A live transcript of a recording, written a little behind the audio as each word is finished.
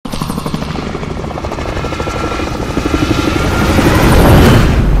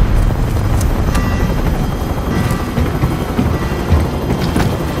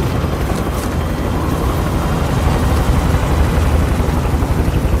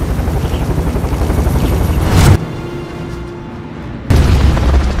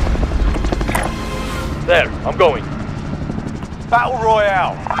I'm going. Battle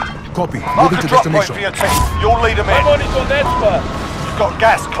Royale. Copy. Mark Moving a to drop point destination. for your team. You'll lead them in. I'm on it on that spot. You've got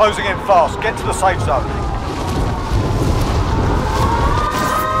gas closing in fast. Get to the safe zone.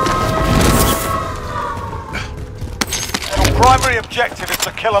 Your primary objective is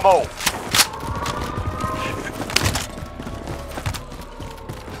to kill them all.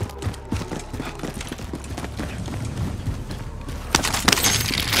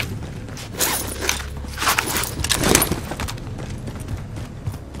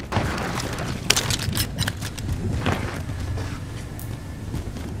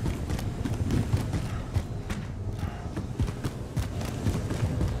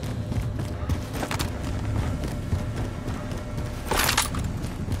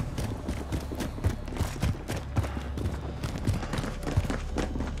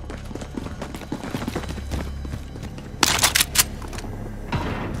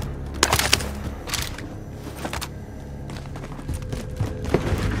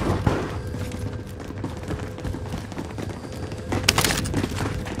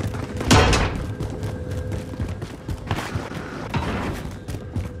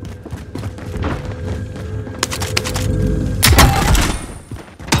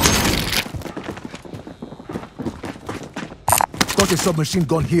 Got a submachine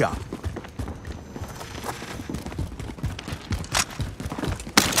gun here.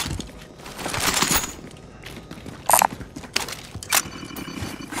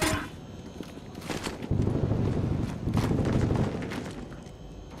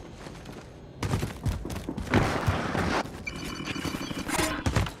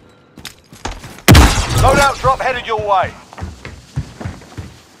 Loadout drop headed your way.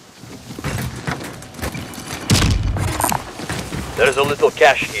 There is a little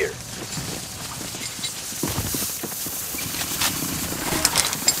cash here.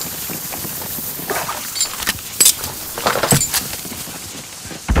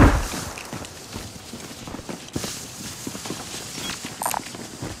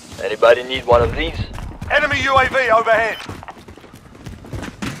 Anybody need one of these? Enemy UAV overhead.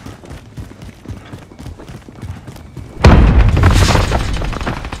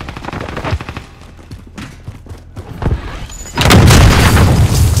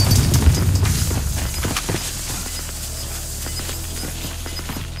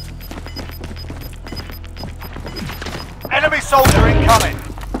 Enemy soldier incoming.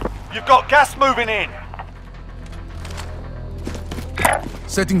 You've got gas moving in.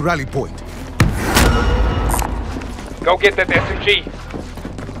 Setting rally point. Go get that SMG.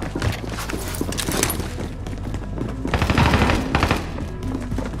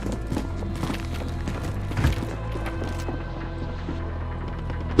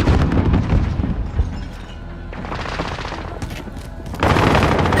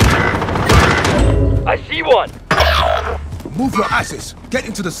 I see one. Move your asses. Get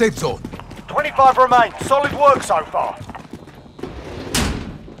into the safe zone. 25 remain. Solid work so far.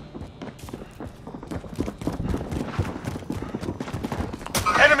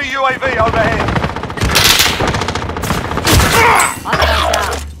 Enemy UAV overhead.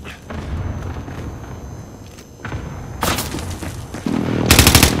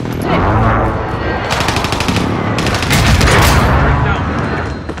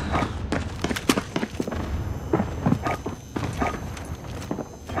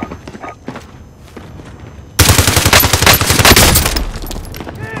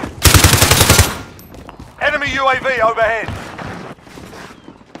 Enemy UAV overhead.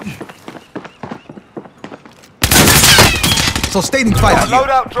 Sustaining fire here.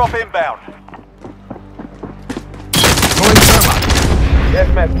 Loadout drop inbound. Throwing thermite.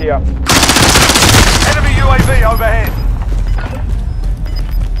 Yes, ma'am, here. Enemy UAV overhead.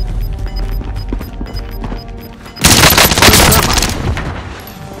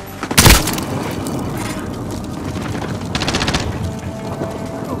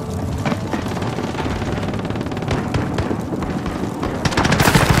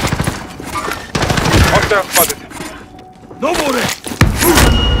 Hostile spotted. No more.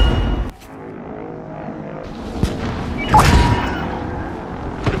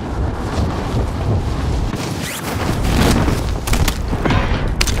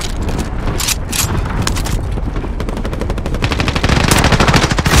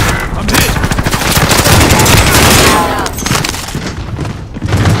 I'm hit.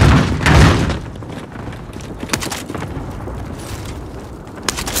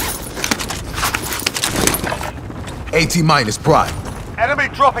 AT- prime. Enemy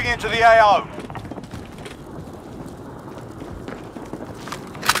dropping into the AO.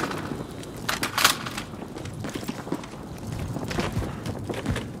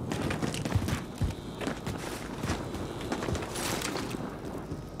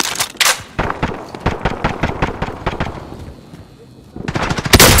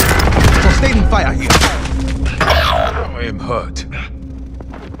 Sustaining fire here. I am hurt.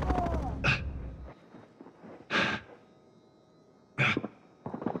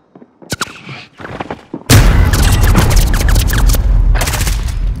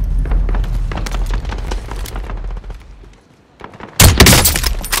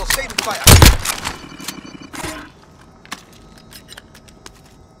 Sustaining fire.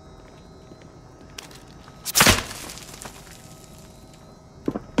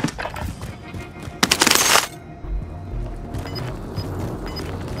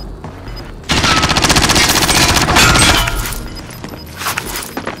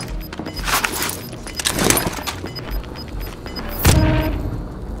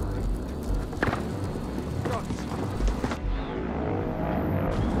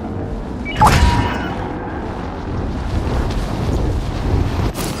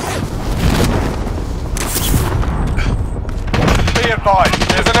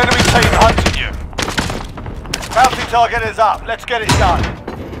 There's an enemy team hunting you. Bounty target is up. Let's get it done.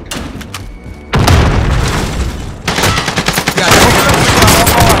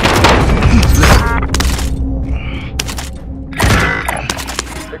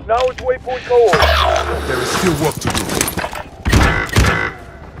 Acknowledge waypoint goal. There is still work to do.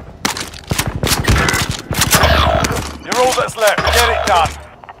 You're all that's left. Get it done.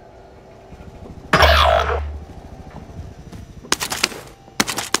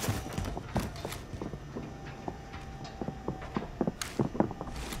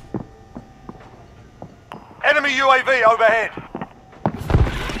 Enemy UAV overhead.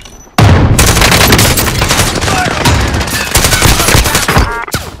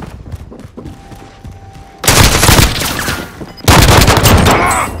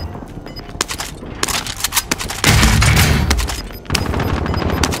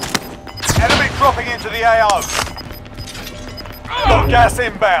 Enemy dropping into the AO. Got gas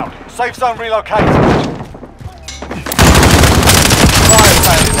inbound. Safe zone relocated. Fire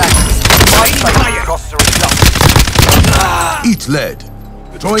sale is active. Fire costs are reduced. Eat lead.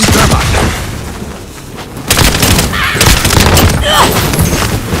 Throwing thermite.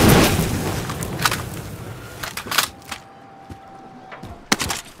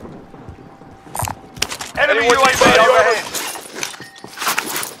 Enemy UAV overhead.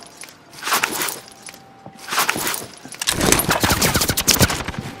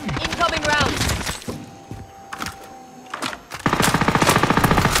 Incoming rounds.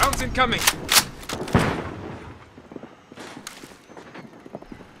 Rounds incoming.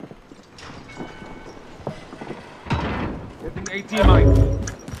 Getting 80 mine.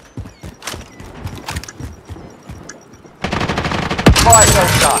 Fire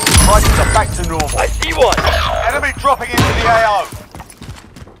sale done. Prices are back to normal. I see one. Enemy dropping into the AO.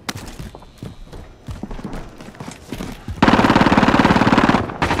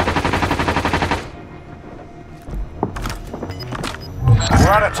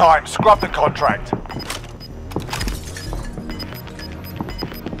 We're out of time. Scrub the contract.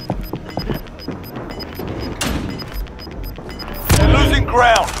 They're losing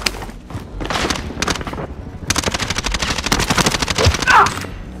ground.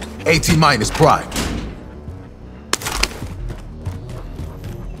 AT mine is primed.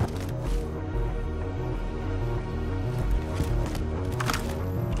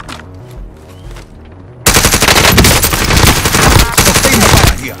 Sustaining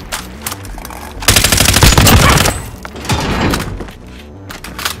fire here.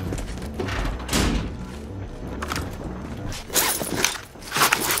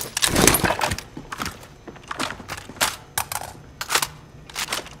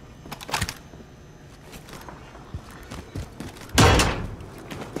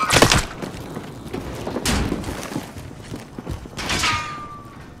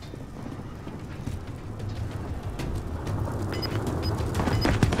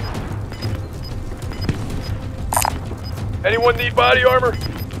 Anyone need body armor?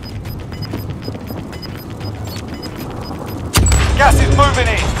 Gas is moving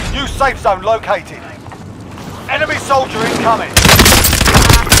in. New safe zone located. Enemy soldier incoming.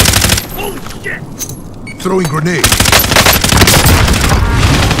 Throwing grenade.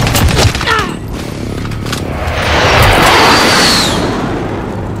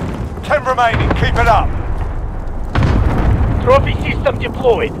 Remaining. Keep it up. Trophy system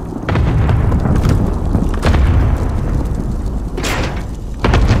deployed.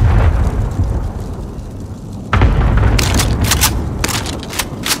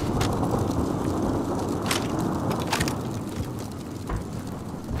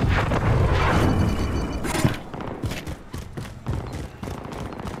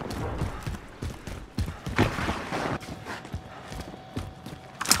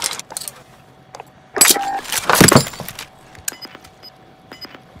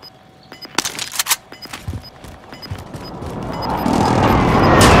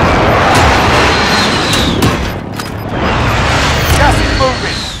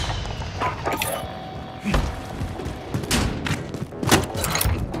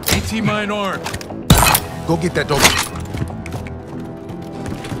 AT mine armed. Go get that dog.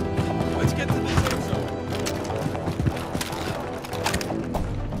 Let's get to the safe zone.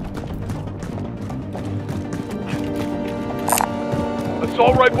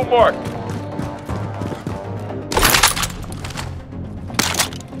 Assault rifle marked.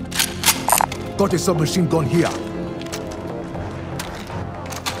 Got a submachine gun here.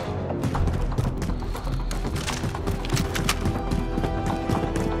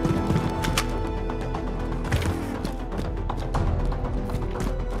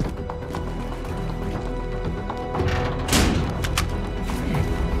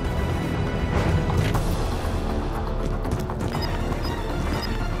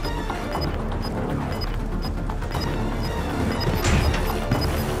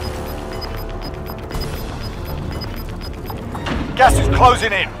 Gas is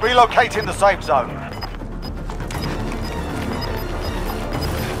closing in. Relocating the safe zone.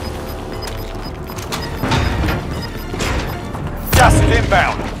 Gas is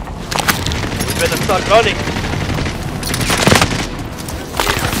inbound. We better start running.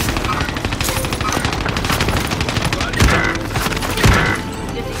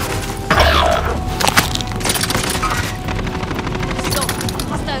 Stop.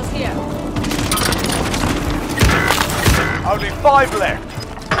 Hostiles here. Only 5 left.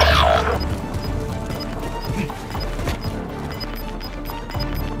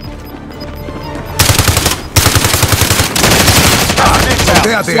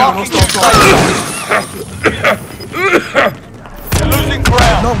 There they are. You're losing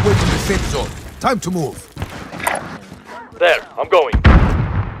ground. Long way to the safe zone. Time to move. There, I'm going.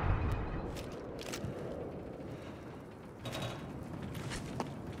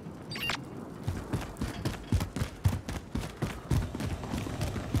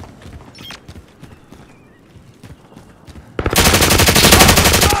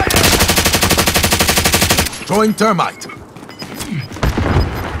 Throwing termite.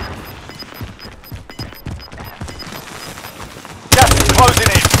 Gas is closing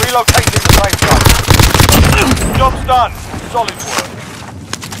in. Relocating the safe zone. Job's done. Solid work.